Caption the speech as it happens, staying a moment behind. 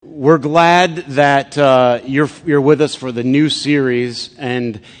We're glad that you're with us for the new series,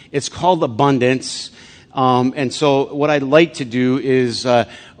 and it's called Abundance. And so what I'd like to do is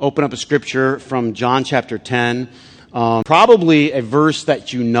open up a scripture from John chapter 10. Probably a verse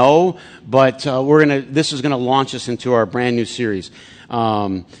that you know, but this is gonna launch us into our brand new series.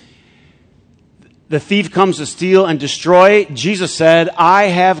 The thief comes to steal and destroy. Jesus said, "I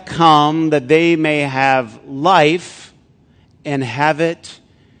have come that they may have life and have it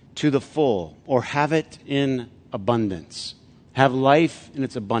to the full," or have it in abundance. Have life in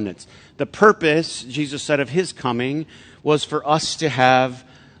its abundance. The purpose, Jesus said, of his coming was for us to have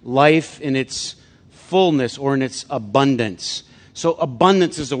life in its fullness or in its abundance. So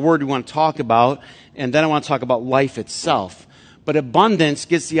abundance is a word we want to talk about, and then I want to talk about life itself. But abundance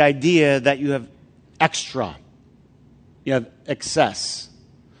gets the idea that you have extra. You have excess.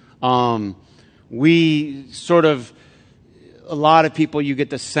 A lot of people, you get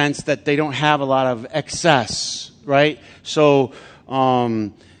the sense that they don't have a lot of excess, right? So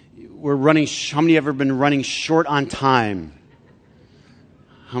we're running, how many have ever been running short on time?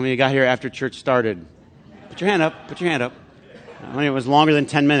 How many got here after church started? Put your hand up, How many, it was longer than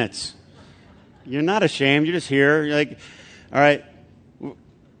 10 minutes? You're not ashamed, you're just here. You're like, all right,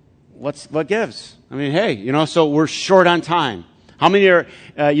 what gives? I mean, hey, so we're short on time. How many are,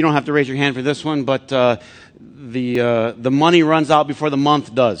 you don't have to raise your hand for this one, but the money runs out before the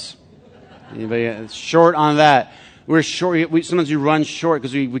month does. Anybody short on that? We're short. Sometimes we run short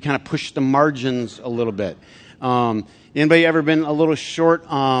because we kind of push the margins a little bit. Anybody ever been a little short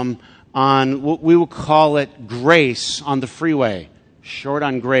on what we will call it grace on the freeway? Short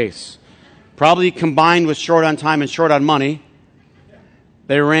on grace. Probably combined with short on time and short on money.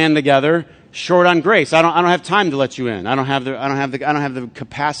 They ran together. Short on grace. I don't have time to let you in. I don't have the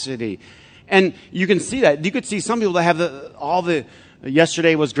capacity. And you can see that. You could see some people that have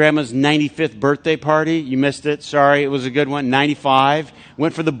yesterday was Grandma's 95th birthday party. You missed it. Sorry. It was a good one. 95.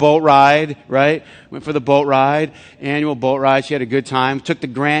 Went for the boat ride, right? Went for the boat ride. Annual boat ride. She had a good time. Took the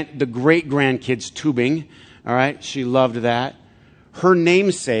great grandkids tubing. All right. She loved that. Her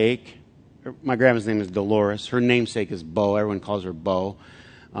namesake, my grandma's name is Dolores. Her namesake is Bo. Everyone calls her Bo.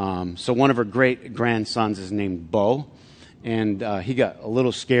 So one of her great grandsons is named Bo. And he got a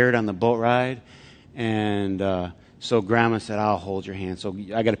little scared on the boat ride. And so Grandma said, "I'll hold your hand." So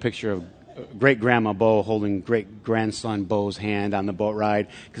I got a picture of great-grandma Bo holding great-grandson Bo's hand on the boat ride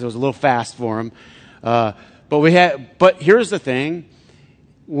because it was a little fast for him. But here's the thing.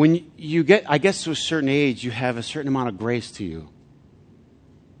 When you get, I guess, to a certain age, you have a certain amount of grace to you.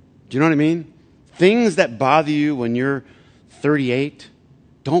 Do you know what I mean? Things that bother you when you're 38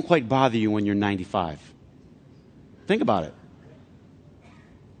 don't quite bother you when you're 95. Think about it.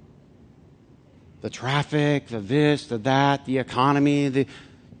 The traffic, the this, the that, the economy.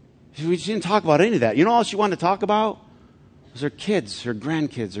 We didn't talk about any of that. You know all she wanted to talk about? Was her kids, her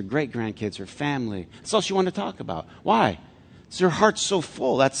grandkids, her great-grandkids, her family. That's all she wanted to talk about. Why? Because her heart's so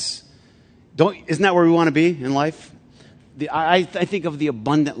full. Isn't that where we want to be in life? I think of the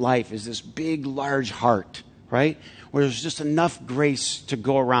abundant life as this big, large heart, right? Where there's just enough grace to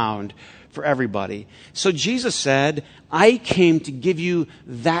go around for everybody. So Jesus said, "I came to give you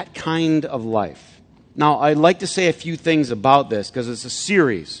that kind of life." Now, I'd like to say a few things about this because it's a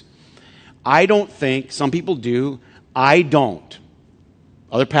series. I don't think, some people do, I don't.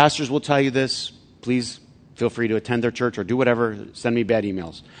 Other pastors will tell you this. Please feel free to attend their church or do whatever, send me bad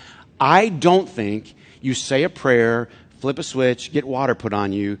emails. I don't think you say a prayer, flip a switch, get water put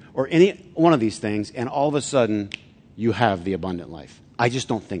on you, or any one of these things, and all of a sudden you have the abundant life. I just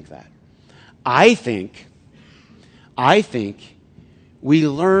don't think that. I think we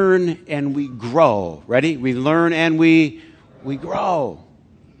learn and we grow. Ready? We learn and we grow.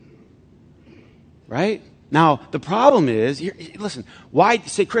 Right? Now, the problem is, listen,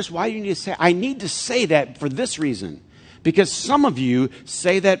 Chris, why do you need to say? I need to say that for this reason. Because some of you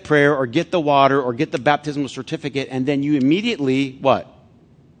say that prayer or get the water or get the baptismal certificate and then you immediately, what?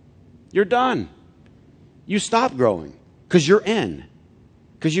 You're done. You stop growing because you're in.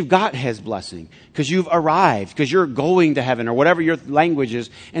 Because you've got his blessing, because you've arrived, because you're going to heaven or whatever your language is,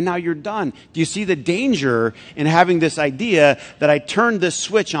 and now you're done. Do you see the danger in having this idea that I turned this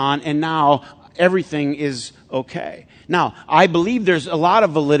switch on and now everything is okay? Now, I believe there's a lot of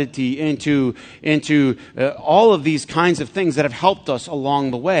validity into all of these kinds of things that have helped us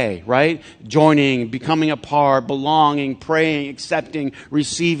along the way, right? Joining, becoming a part, belonging, praying, accepting,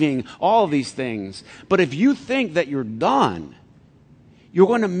 receiving, all of these things. But if you think that you're done, you're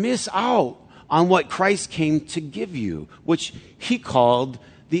going to miss out on what Christ came to give you, which he called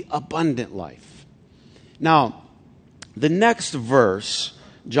the abundant life. Now, the next verse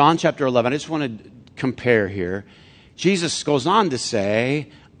John chapter 11, I just want to compare here. Jesus goes on to say,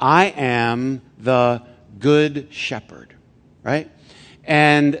 I am the good shepherd, right?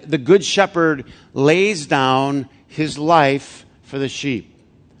 And the good shepherd lays down his life for the sheep.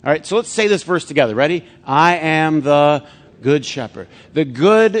 All right, so let's say this verse together. Ready? I am the good shepherd. The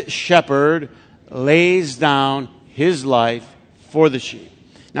good shepherd lays down his life for the sheep.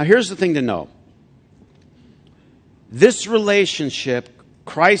 Now, here's the thing to know. This relationship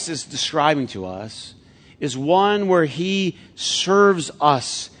Christ is describing to us is one where he serves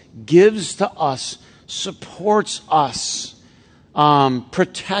us, gives to us, supports us,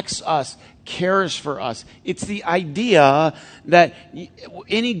 protects us, cares for us. It's the idea that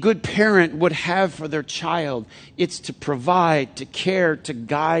any good parent would have for their child. It's to provide, to care, to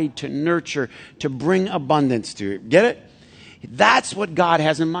guide, to nurture, to bring abundance to it. Get it? That's what God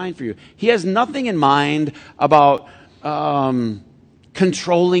has in mind for you. He has nothing in mind about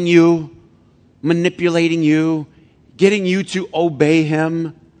controlling you, manipulating you, getting you to obey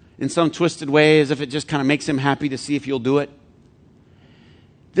him in some twisted way as if it just kind of makes him happy to see if you'll do it.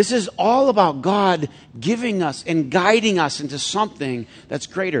 This is all about God giving us and guiding us into something that's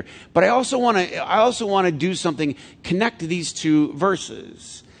greater. But I also want to do something, connect to these two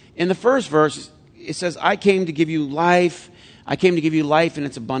verses. In the first verse, it says, I came to give you life. I came to give you life in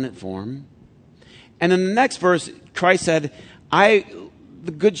its abundant form. And in the next verse, Christ said,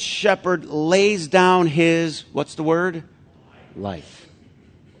 the good shepherd lays down his, what's the word? Life.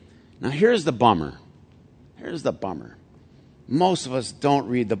 Now here's the bummer. Here's the bummer. Most of us don't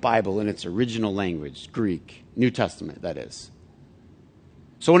read the Bible in its original language, Greek, New Testament, that is.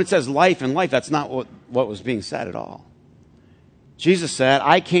 So when it says life and life, that's not what was being said at all. Jesus said,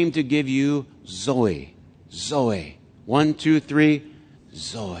 I came to give you Zoe. Zoe. 1, 2, 3,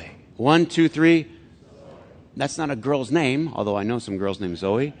 Zoe. 1, 2, 3. That's not a girl's name, although I know some girls named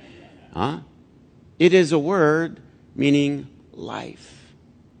Zoe. It is a word meaning life.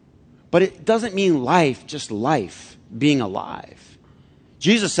 But it doesn't mean life, just life, being alive.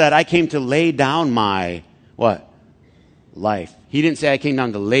 Jesus said, I came to lay down my, what? Life. He didn't say I came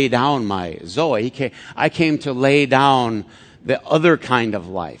down to lay down my Zoe. I came to lay down the other kind of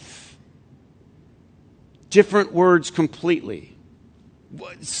life. Different words completely.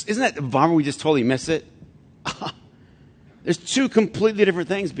 Isn't that a bummer? We just totally miss it. There's two completely different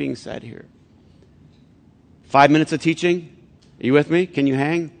things being said here. 5 minutes of teaching. Are you with me? Can you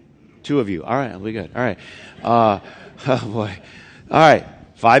hang? 2 of you. All right, I'll be good. All right. Oh, boy. All right.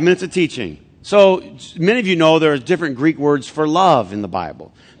 5 minutes of teaching. So many of you know there's different Greek words for love in the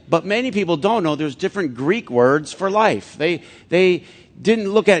Bible. But many people don't know there's different Greek words for life. They didn't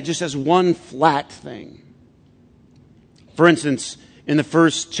look at it just as one flat thing. For instance, in the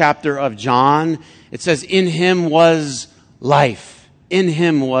first chapter of John, it says, in him was life. In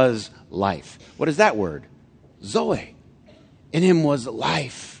him was life. What is that word? Zoe. In him was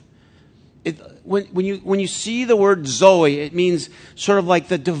life. When you see the word Zoe, it means sort of like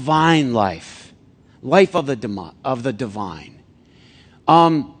the divine life. Life of the divine.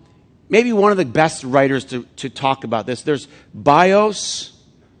 Maybe one of the best writers to talk about this. There's bios,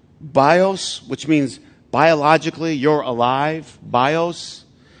 which means biologically you're alive. Bios,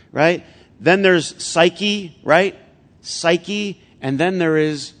 right? Then there's psyche, right? Psyche, and then there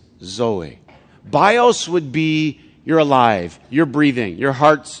is Zoe. Bios would be you're alive, you're breathing, your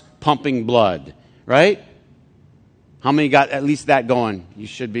heart's pumping blood, right? How many got at least that going? You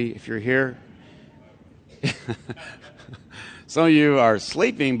should be if you're here. Some of you are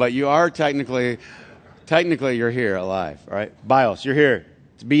sleeping, but you are technically you're here alive, right? Bios, you're here.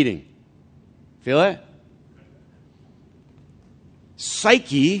 It's beating. Feel it?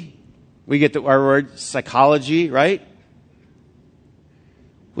 Psyche, we get our word psychology, right?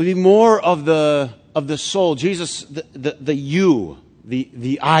 Would be more of the soul. Jesus, the you,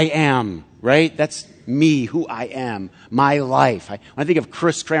 the I am, right? That's me, who I am, my life. When I think of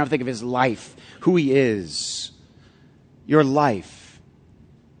Chris Cram, I think of his life, who he is, your life.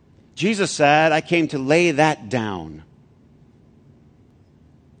 Jesus said, I came to lay that down.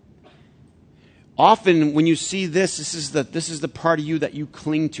 Often when you see this is the part of you that you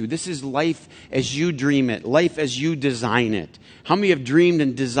cling to. This is life as you dream it, life as you design it. How many have dreamed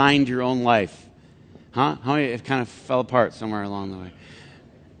and designed your own life? Huh? How many have kind of fell apart somewhere along the way?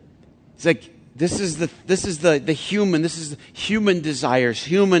 It's like this is the human desires,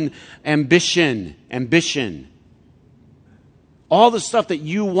 human ambition. All the stuff that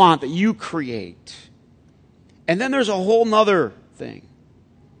you want, that you create. And then there's a whole nother thing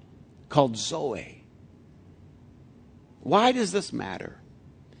called Zoe. Why does this matter?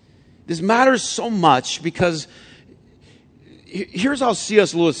 This matters so much because Here's how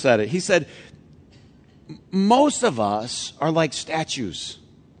C.S. Lewis said it. He said, most of us are like statues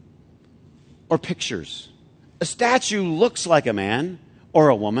or pictures. A statue looks like a man or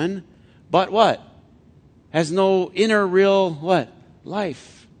a woman, but what? Has no inner real, what?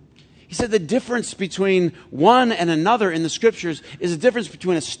 Life. He said the difference between one and another in the scriptures is the difference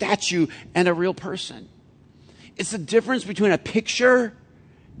between a statue and a real person. It's the difference between a picture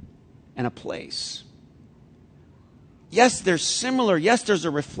and a place. Yes, they're similar. Yes, there's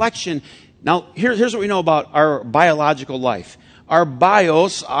a reflection. Now, here's what we know about our biological life. Our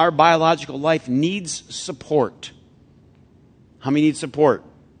bios, our biological life, needs support. How many need support?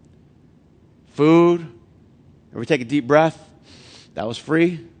 Food. Ever take a deep breath? That was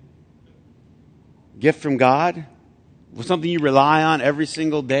free. Gift from God. Was something you rely on every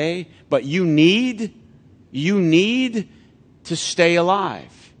single day. But you need to stay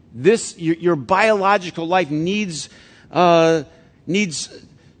alive. Your biological life needs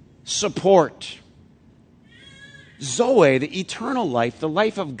support. Zoe, the eternal life, the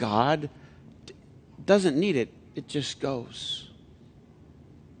life of God, doesn't need it. It just goes.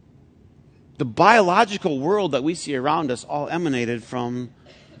 The biological world that we see around us all emanated from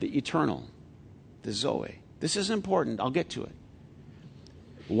the eternal, the Zoe. This is important. I'll get to it.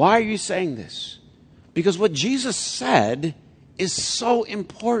 Why are you saying this? Because what Jesus said is so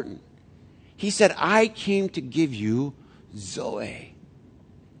important. He said, I came to give you Zoe.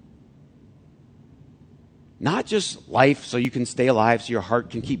 Not just life so you can stay alive, so your heart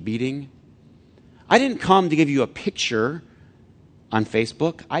can keep beating. I didn't come to give you a picture on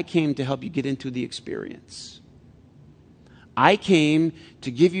Facebook. I came to help you get into the experience. I came to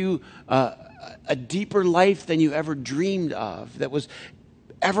give you a deeper life than you ever dreamed of, that was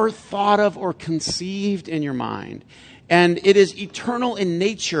ever thought of or conceived in your mind. And it is eternal in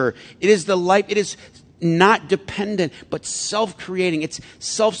nature. It is the life. It is not dependent, but self-creating. It's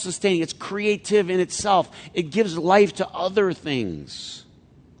self-sustaining. It's creative in itself. It gives life to other things.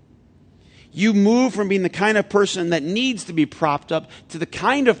 You move from being the kind of person that needs to be propped up to the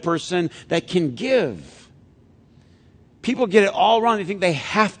kind of person that can give. People get it all wrong. They think they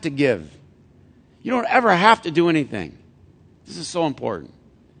have to give. You don't ever have to do anything. This is so important.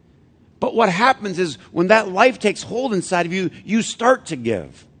 But what happens is when that life takes hold inside of you, you start to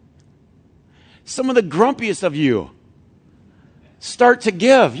give. Some of the grumpiest of you start to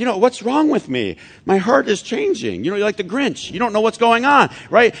give. You know, what's wrong with me? My heart is changing. You know, you're like the Grinch. You don't know what's going on,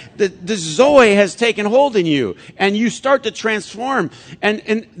 right? The Zoe has taken hold in you, and you start to transform.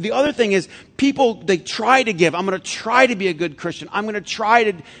 And the other thing is, people, they try to give. I'm going to try to be a good Christian. I'm going to try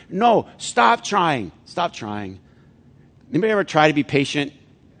to... No, stop trying. Stop trying. Anybody ever try to be patient?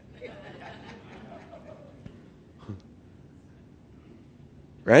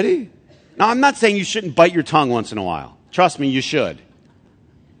 Ready? Now, I'm not saying you shouldn't bite your tongue once in a while. Trust me, you should.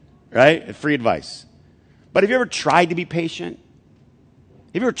 Right? Free advice. But have you ever tried to be patient?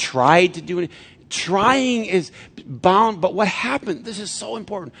 Have you ever tried to do it? Trying is bound, but what happens, this is so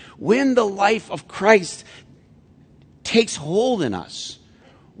important, when the life of Christ takes hold in us,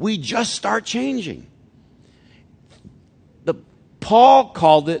 we just start changing. Paul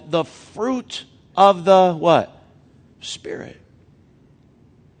called it the fruit of the what? Spirit.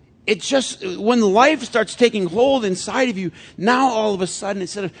 It just, when life starts taking hold inside of you, now all of a sudden,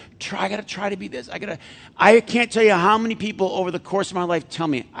 instead of I got to try to be this, I can't tell you how many people over the course of my life tell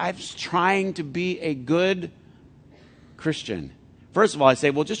me, I was trying to be a good Christian. First of all, I say,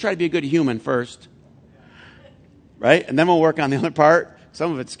 well, just try to be a good human first. Right? And then we'll work on the other part.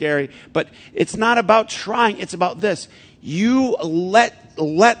 Some of it's scary. But it's not about trying. It's about this. You let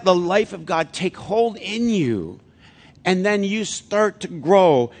the life of God take hold in you. And then you start to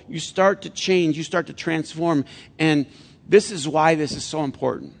grow, you start to change, you start to transform. And this is why this is so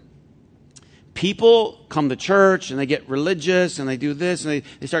important. People come to church and they get religious and they do this and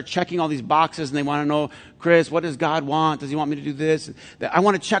they start checking all these boxes and they want to know, Chris, what does God want? Does he want me to do this? I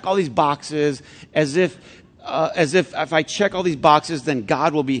want to check all these boxes as if I check all these boxes, then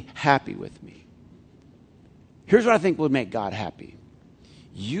God will be happy with me. Here's what I think would make God happy.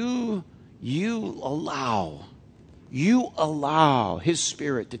 You allow His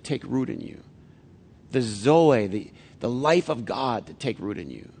Spirit to take root in you. The Zoe, the life of God to take root in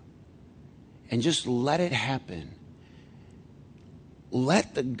you. And just let it happen.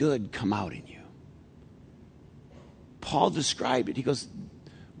 Let the good come out in you. Paul described it. He goes,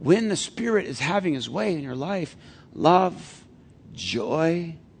 when the Spirit is having His way in your life, love,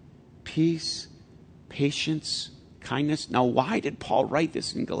 joy, peace, patience, kindness. Now, why did Paul write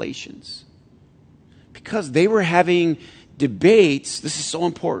this in Galatians? Because they were having debates, this is so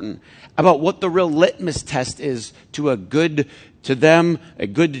important, about what the real litmus test is to a good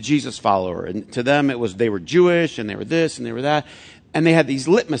Jesus follower. And to them, they were Jewish, and they were this, and they were that. And they had these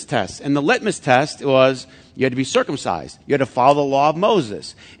litmus tests. And the litmus test was you had to be circumcised. You had to follow the law of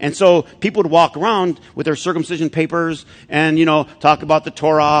Moses. And so people would walk around with their circumcision papers and, talk about the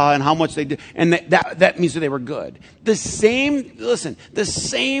Torah and how much they did. And that means that they were good. The same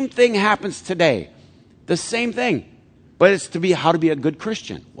thing happens today. The same thing. But it's how to be a good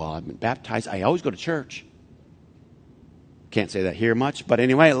Christian. Well, I've been baptized. I always go to church. Can't say that here much, but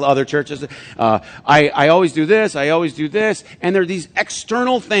anyway, other churches. I always do this. I always do this. And there are these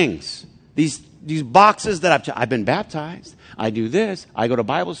external things. These boxes that I've been baptized. I do this. I go to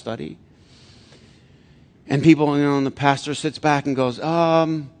Bible study. And people, and the pastor sits back and goes,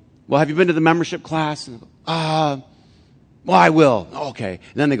 well, have you been to the membership class? And well, I will. Okay.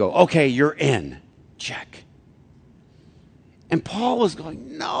 And then they go, okay, you're in. Check. And Paul was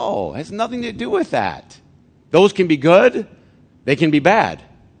going, no, it has nothing to do with that. Those can be good. They can be bad.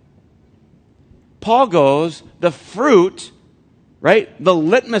 Paul goes, the fruit, right? The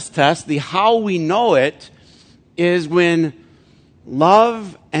litmus test, the how we know it, is when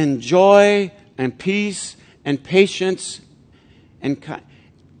love and joy and peace and patience and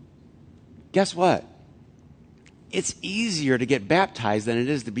guess what? It's easier to get baptized than it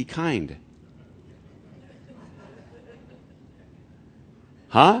is to be kind.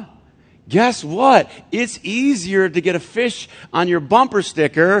 Huh? Guess what? It's easier to get a fish on your bumper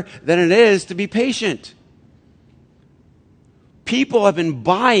sticker than it is to be patient. People have been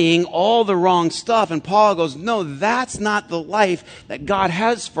buying all the wrong stuff, and Paul goes, no, that's not the life that God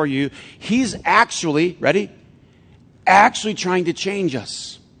has for you. He's actually, ready? Actually trying to change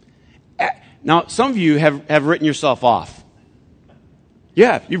us. Now, some of you have written yourself off.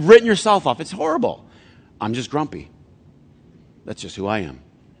 Yeah, you've written yourself off. It's horrible. I'm just grumpy. That's just who I am.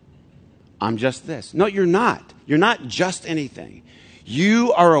 I'm just this. No, you're not. You're not just anything.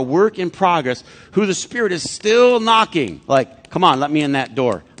 You are a work in progress who the Spirit is still knocking. Like, come on, let me in that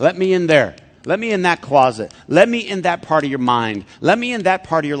door. Let me in there. Let me in that closet. Let me in that part of your mind. Let me in that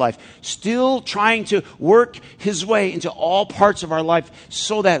part of your life. Still trying to work His way into all parts of our life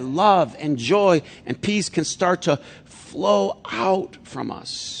so that love and joy and peace can start to flow out from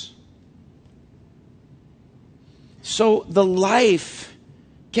us. So the life,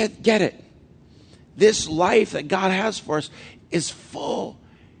 get it. This life that God has for us is full.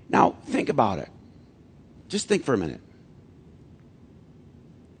 Now, think about it. Just think for a minute.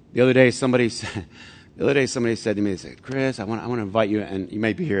 The other day, somebody said to me, they said, Chris, I want to invite you, and you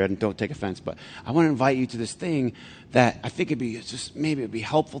may be here, and don't take offense, but I want to invite you to this thing that I think maybe it'd be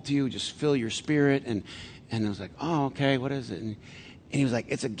helpful to you, just fill your spirit. And I was like, oh, okay, what is it? And he was like,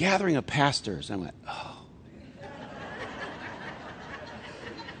 it's a gathering of pastors. And I went, oh.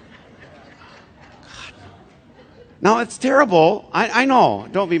 Now, it's terrible. I know.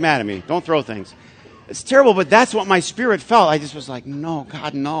 Don't be mad at me. Don't throw things. It's terrible, but that's what my spirit felt. I just was like, no,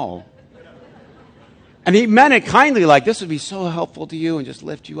 God, no. And he meant it kindly, like this would be so helpful to you and just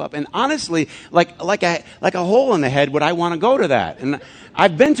lift you up. And honestly, like a hole in the head, would I want to go to that? And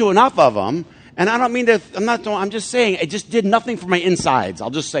I've been to enough of them, and I don't mean to, I'm just saying, it just did nothing for my insides.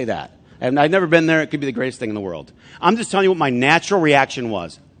 I'll just say that. And I've never been there. It could be the greatest thing in the world. I'm just telling you what my natural reaction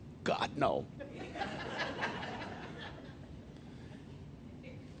was. God, no.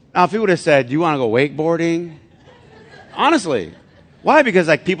 Now, if he would have said, do you want to go wakeboarding? Honestly. Why? Because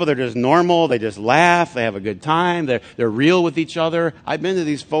people, they're just normal. They just laugh. They have a good time. They're real with each other. I've been to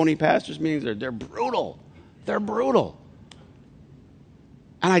these phony pastors' meetings. They're brutal. They're brutal.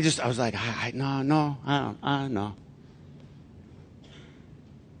 And I was like, no.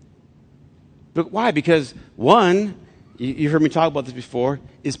 But why? Because one, you heard me talk about this before,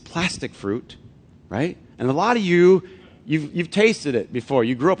 is plastic fruit, right? And a lot of you, You've tasted it before.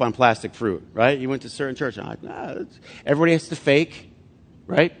 You grew up on plastic fruit, right? You went to a certain church. And I'm like, everybody has to fake,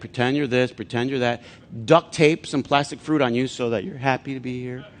 right? Pretend you're this, pretend you're that. Duct tape some plastic fruit on you so that you're happy to be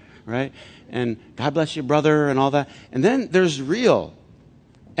here, right? And God bless you, brother, and all that. And then there's real.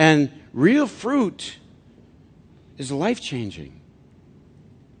 And real fruit is life-changing.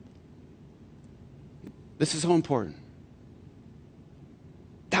 This is so important.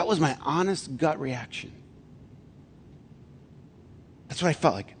 That was my honest gut reaction. That's what I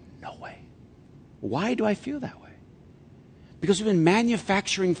felt like. No way. Why do I feel that way? Because we've been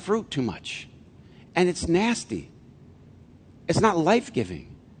manufacturing fruit too much. And it's nasty. It's not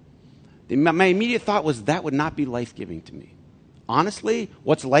life-giving. My immediate thought was that would not be life-giving to me. Honestly,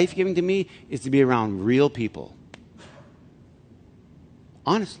 what's life-giving to me is to be around real people.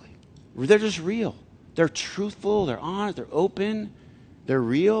 Honestly. They're just real. They're truthful, they're honest, they're open, they're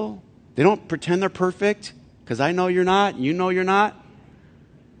real. They don't pretend they're perfect, because I know you're not, you know you're not.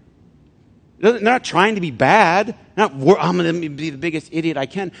 They're not trying to be bad. I'm going to be the biggest idiot I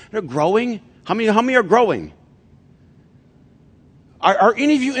can. They're growing. How many are growing? Are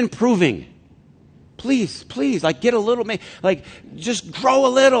any of you improving? Please, get a little, just grow a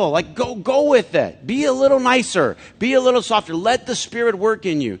little. Go with it. Be a little nicer. Be a little softer. Let the Spirit work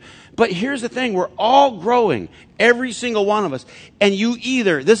in you. But here's the thing. We're all growing. Every single one of us. And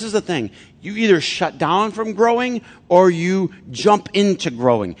this is the thing. You either shut down from growing or you jump into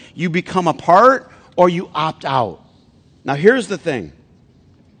growing. You become a part or you opt out. Now here's the thing.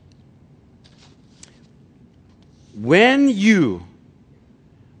 When you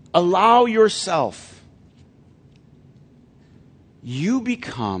allow yourself, you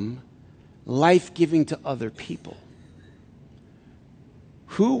become life-giving to other people.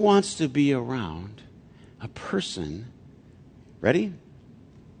 Who wants to be around a person, ready?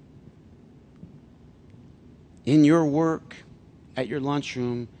 In your work, at your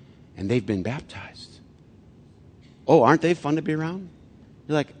lunchroom, and they've been baptized? Oh, aren't they fun to be around?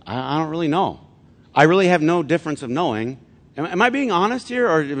 You're like, I don't really know. I really have no difference of knowing. Am I being honest here,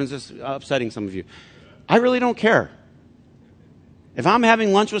 or is this upsetting some of you? I really don't care. If I'm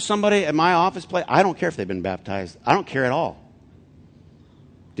having lunch with somebody at my office place, I don't care if they've been baptized. I don't care at all.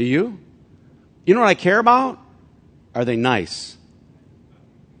 Do you? You know what I care about? Are they nice?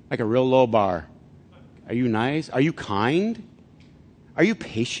 Like a real low bar. Are you nice? Are you kind? Are you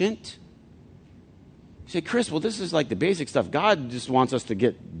patient? You say, Chris, well, this is like the basic stuff. God just wants us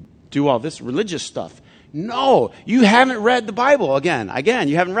to do all this religious stuff. No, you haven't read the Bible. Again,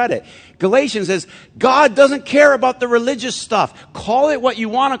 you haven't read it. Galatians says, God doesn't care about the religious stuff. Call it what you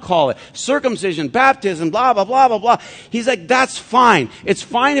want to call it. Circumcision, baptism, blah, blah, blah, blah, blah. He's like, that's fine. It's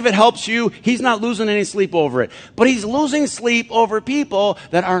fine if it helps you. He's not losing any sleep over it. But he's losing sleep over people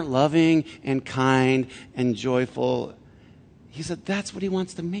that aren't loving and kind and joyful. He said, that's what he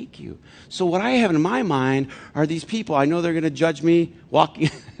wants to make you. So what I have in my mind are these people. I know they're going to judge me walking,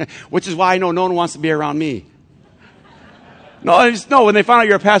 which is why I know no one wants to be around me. No, when they find out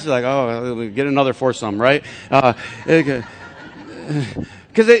you're a pastor, they're like, oh, get another foursome, right? Because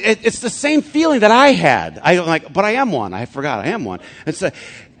it's the same feeling that I had. But I am one. I forgot I am one. It's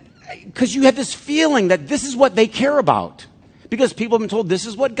because you have this feeling that this is what they care about. Because people have been told this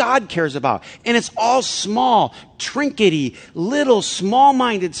is what God cares about. And it's all small, trinkety, little,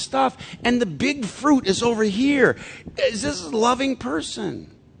 small-minded stuff. And the big fruit is over here. Is this a loving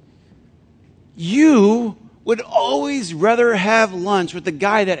person? You would always rather have lunch with the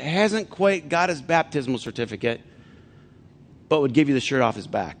guy that hasn't quite got his baptismal certificate, but would give you the shirt off his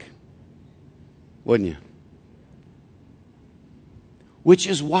back. Wouldn't you? Which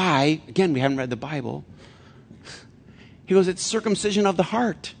is why, again, we haven't read the Bible. He goes, it's circumcision of the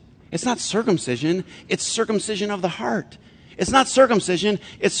heart. It's not circumcision. It's circumcision of the heart. It's not circumcision.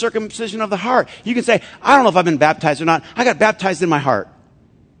 It's circumcision of the heart. You can say, I don't know if I've been baptized or not. I got baptized in my heart.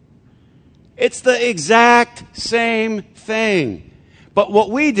 It's the exact same thing. But what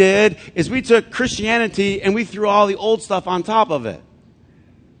we did is we took Christianity and we threw all the old stuff on top of it.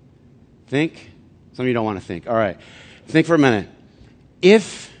 Think? Some of you don't want to think. All right. Think for a minute.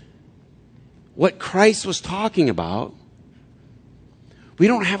 If what Christ was talking about, we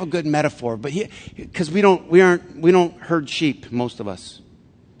don't have a good metaphor, but because we don't herd sheep, most of us.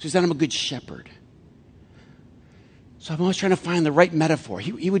 So he said, I'm a good shepherd. So I'm always trying to find the right metaphor.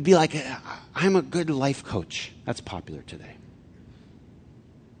 He would be like, I'm a good life coach. That's popular today.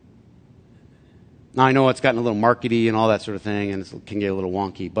 Now I know it's gotten a little markety and all that sort of thing, and it can get a little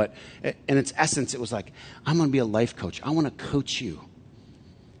wonky, but in its essence, it was like, I'm going to be a life coach. I want to coach you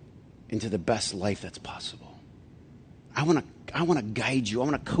into the best life that's possible. I want to guide you. I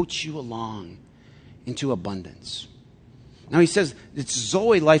want to coach you along into abundance. Now he says it's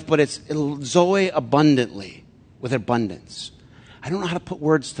Zoe life, but it's Zoe abundantly, with abundance. I don't know how to put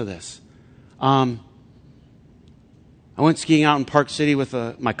words to this. I went skiing out in Park City with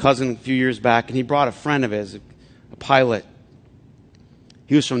my cousin a few years back, and he brought a friend of his, a pilot.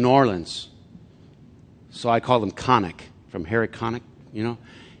 He was from New Orleans. So I called him Connick, from Harry Connick, you know.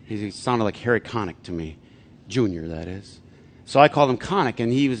 He sounded like Harry Connick to me. Junior, that is. So I called him Connick,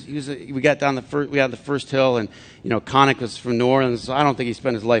 and we got down the first hill, and you know, Connick was from New Orleans, so I don't think he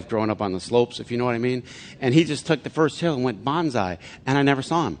spent his life growing up on the slopes, if you know what I mean. And he just took the first hill and went bonsai, and I never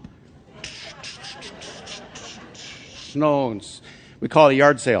saw him. Snow, we call it a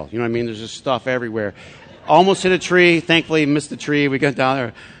yard sale, you know what I mean? There's just stuff everywhere. Almost hit a tree, thankfully missed the tree. We got down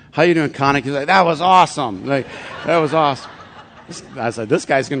there. How you doing, Connick? He's like, that was awesome. That was awesome. I said, this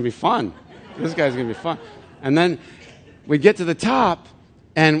guy's going to be fun. This guy's going to be fun. And then we get to the top,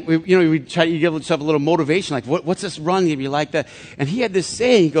 and we try to give yourself a little motivation, like, what's this run going to be like that? And he had this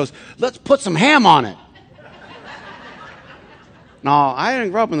saying, he goes, let's put some ham on it. Now, I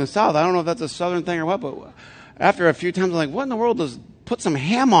didn't grow up in the South. I don't know if that's a Southern thing or what, but after a few times, I'm like, what in the world does put some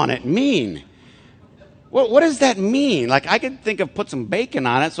ham on it mean? What does that mean? Like, I could think of put some bacon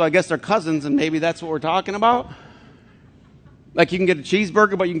on it, so I guess they're cousins, and maybe that's what we're talking about. Like, you can get a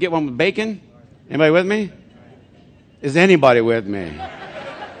cheeseburger, but you can get one with bacon. Anybody with me? Is anybody with me?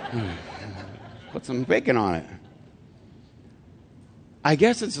 Put some bacon on it. I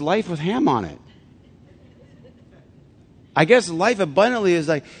guess it's life with ham on it. I guess life abundantly is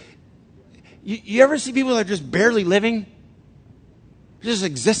like, you ever see people that are just barely living? Just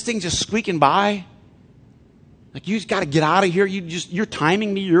existing, just squeaking by? Like, you just got to get out of here. You're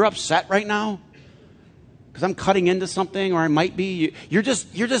timing me. You're upset right now because I'm cutting into something, or I might be. You're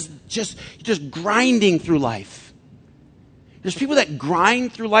just grinding through life. There's people that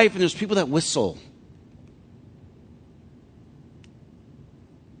grind through life, and there's people that whistle.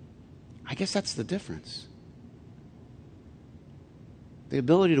 I guess that's the difference. The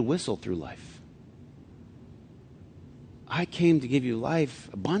ability to whistle through life. I came to give you life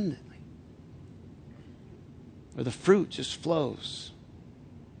abundantly, where the fruit just flows.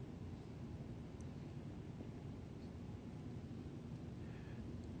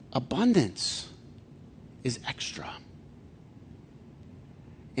 Abundance is extra.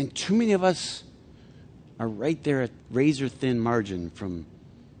 And too many of us are right there at razor thin margin from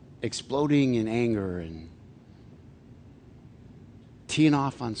exploding in anger and teeing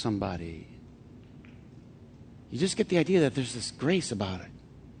off on somebody. You just get the idea that there's this grace about it.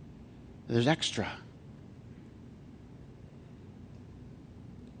 There's extra.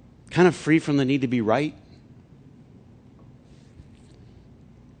 Kind of free from the need to be right.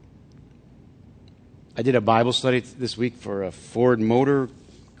 I did a Bible study this week for a Ford Motor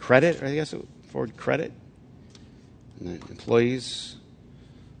Credit, I guess, Ford Credit, and the employees.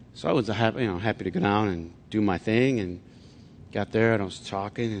 So I was happy to go down and do my thing, and got there and I was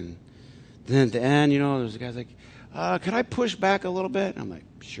talking, and then at the end, there's a guy's like, "Could I push back a little bit?" I'm like,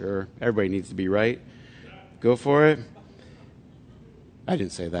 "Sure. Everybody needs to be right. Go for it." I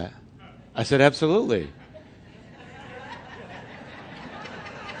didn't say that. I said, "Absolutely."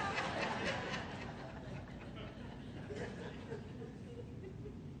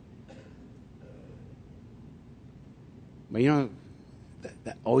 But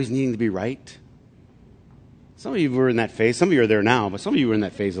that always needing to be right. Some of you were in that phase. Some of you are there now, but some of you were in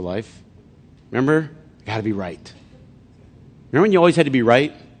that phase of life. Remember? Got to be right. Remember when you always had to be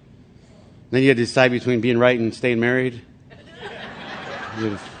right? Then you had to decide between being right and staying married? I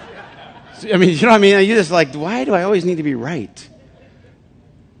mean, you know what I mean? You're just like, why do I always need to be right?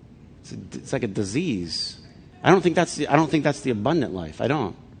 It's like a disease. I don't think that's the abundant life. I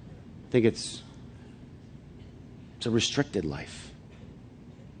don't. I think it's a restricted life.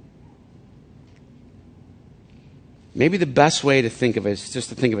 Maybe the best way to think of it is just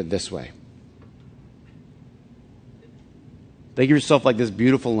to think of it this way. Think of yourself like this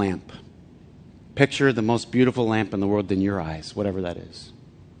beautiful lamp. Picture the most beautiful lamp in the world in your eyes, whatever that is.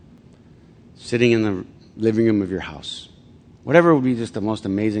 Sitting in the living room of your house. Whatever would be just the most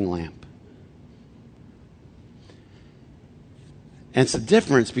amazing lamp. And it's the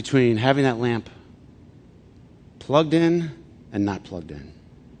difference between having that lamp plugged in and not plugged in.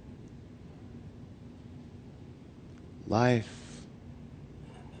 Life,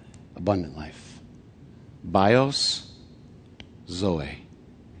 abundant life. Bios, Zoe.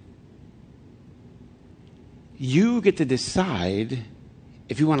 You get to decide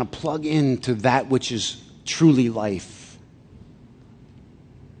if you want to plug into that which is truly life.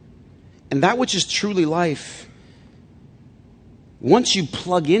 And that which is truly life, once you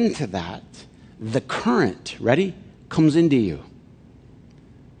plug into that, the current, ready, comes into you.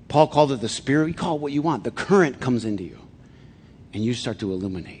 Paul called it the Spirit. You call it what you want. The current comes into you. And you start to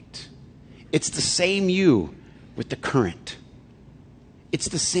illuminate. It's the same you with the current. It's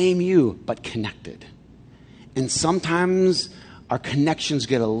the same you, but connected. And sometimes our connections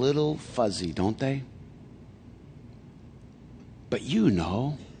get a little fuzzy, don't they? But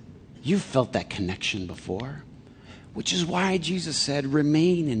you've felt that connection before. Which is why Jesus said,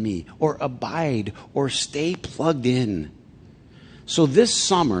 remain in me, or abide, or stay plugged in. So this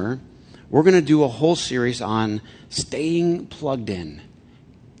summer, we're going to do a whole series on staying plugged in,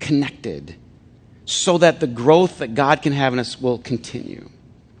 connected, so that the growth that God can have in us will continue.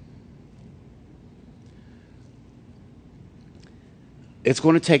 It's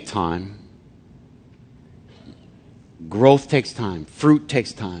going to take time. Growth takes time. Fruit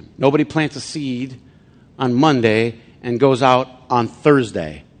takes time. Nobody plants a seed on Monday and goes out on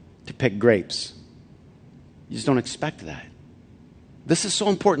Thursday to pick grapes. You just don't expect that. This is so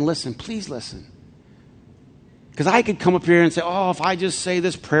important. Listen, please listen. Because I could come up here and say, oh, if I just say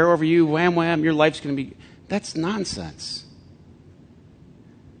this prayer over you, wham, wham, your life's going to be... That's nonsense.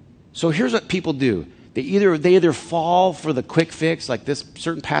 So here's what people do. They either fall for the quick fix, like this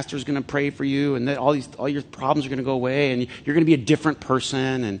certain pastor is going to pray for you, and then all your problems are going to go away, and you're going to be a different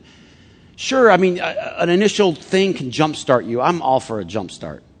person. And sure, I mean, an initial thing can jumpstart you. I'm all for a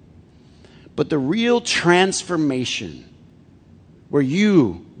jumpstart. But the real transformation, where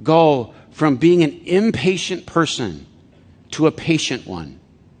you go from being an impatient person to a patient one.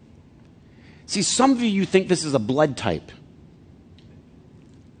 See, some of you think this is a blood type.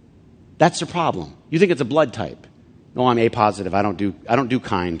 That's the problem. You think it's a blood type. No, I'm A positive. I don't do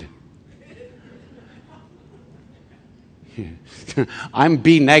kind. I'm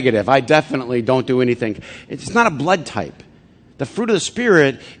B negative. I definitely don't do anything. It's not a blood type. The fruit of the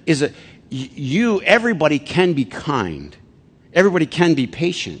Spirit is everybody can be kind. Everybody can be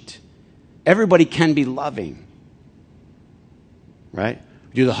patient. Everybody can be loving. Right?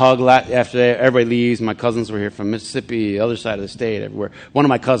 We do the hug after everybody leaves. My cousins were here from Mississippi, the other side of the state, everywhere. One of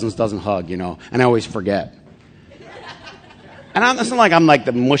my cousins doesn't hug, and I always forget. And it's not like I'm like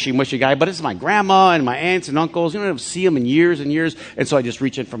the mushy guy, but it's my grandma and my aunts and uncles. You don't see them in years and years. And so I just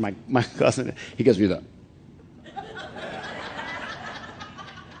reach in for my cousin. He gives me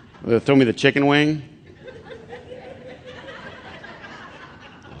throw me the chicken wing.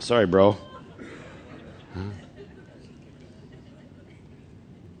 Sorry, bro.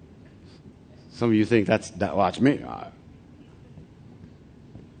 Some of you think that. Watch me.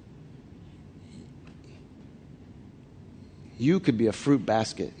 You could be a fruit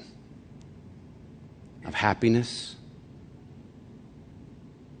basket of happiness,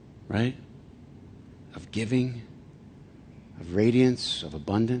 right? Of giving, of radiance, of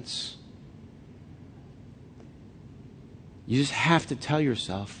abundance. You just have to tell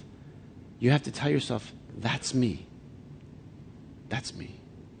yourself, that's me. That's me.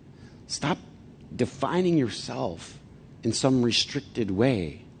 Stop defining yourself in some restricted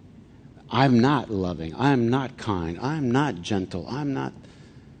way. I'm not loving. I'm not kind. I'm not gentle. I'm not.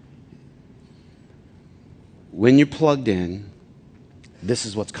 When you're plugged in, this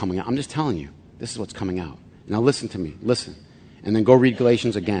is what's coming out. I'm just telling you, this is what's coming out. Now listen to me. Listen. And then go read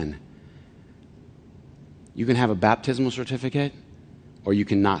Galatians again. You can have a baptismal certificate, or you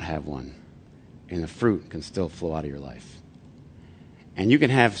can not have one. And the fruit can still flow out of your life. And you can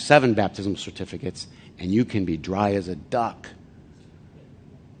have 7 baptismal certificates, and you can be dry as a duck.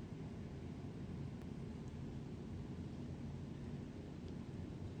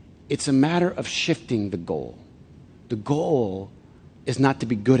 It's a matter of shifting the goal. The goal is not to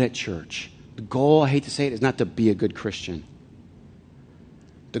be good at church. The goal, I hate to say it, is not to be a good Christian.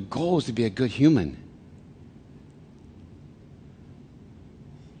 The goal is to be a good human.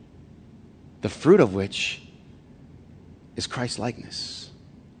 The fruit of which is Christ-likeness.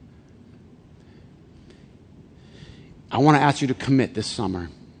 I want to ask you to commit this summer.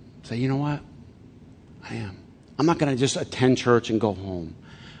 Say, you know what? I am. I'm not going to just attend church and go home.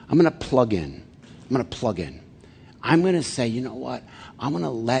 I'm going to plug in. I'm going to say, you know what? I'm going to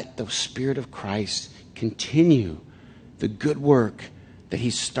let the Spirit of Christ continue the good work that He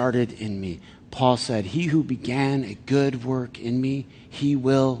started in me. Paul said, he who began a good work in me, he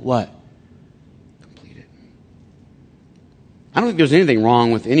will what? Complete it. I don't think there's anything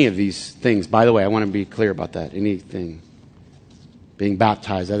wrong with any of these things. By the way, I want to be clear about that. Anything. Being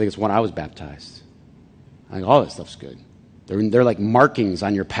baptized, I think it's when I was baptized. I think all that stuff's good. They're like markings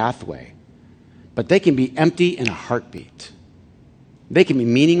on your pathway. But they can be empty in a heartbeat. They can be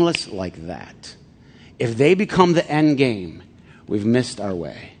meaningless like that. If they become the end game, we've missed our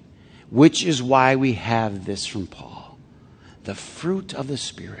way. Which is why we have this from Paul. The fruit of the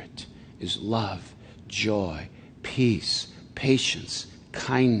Spirit is love, joy, peace, patience,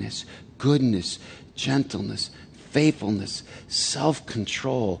 kindness, goodness, gentleness, faithfulness,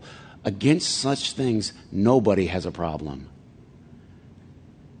 self-control. Against such things, nobody has a problem.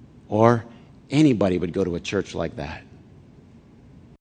 Or anybody would go to a church like that.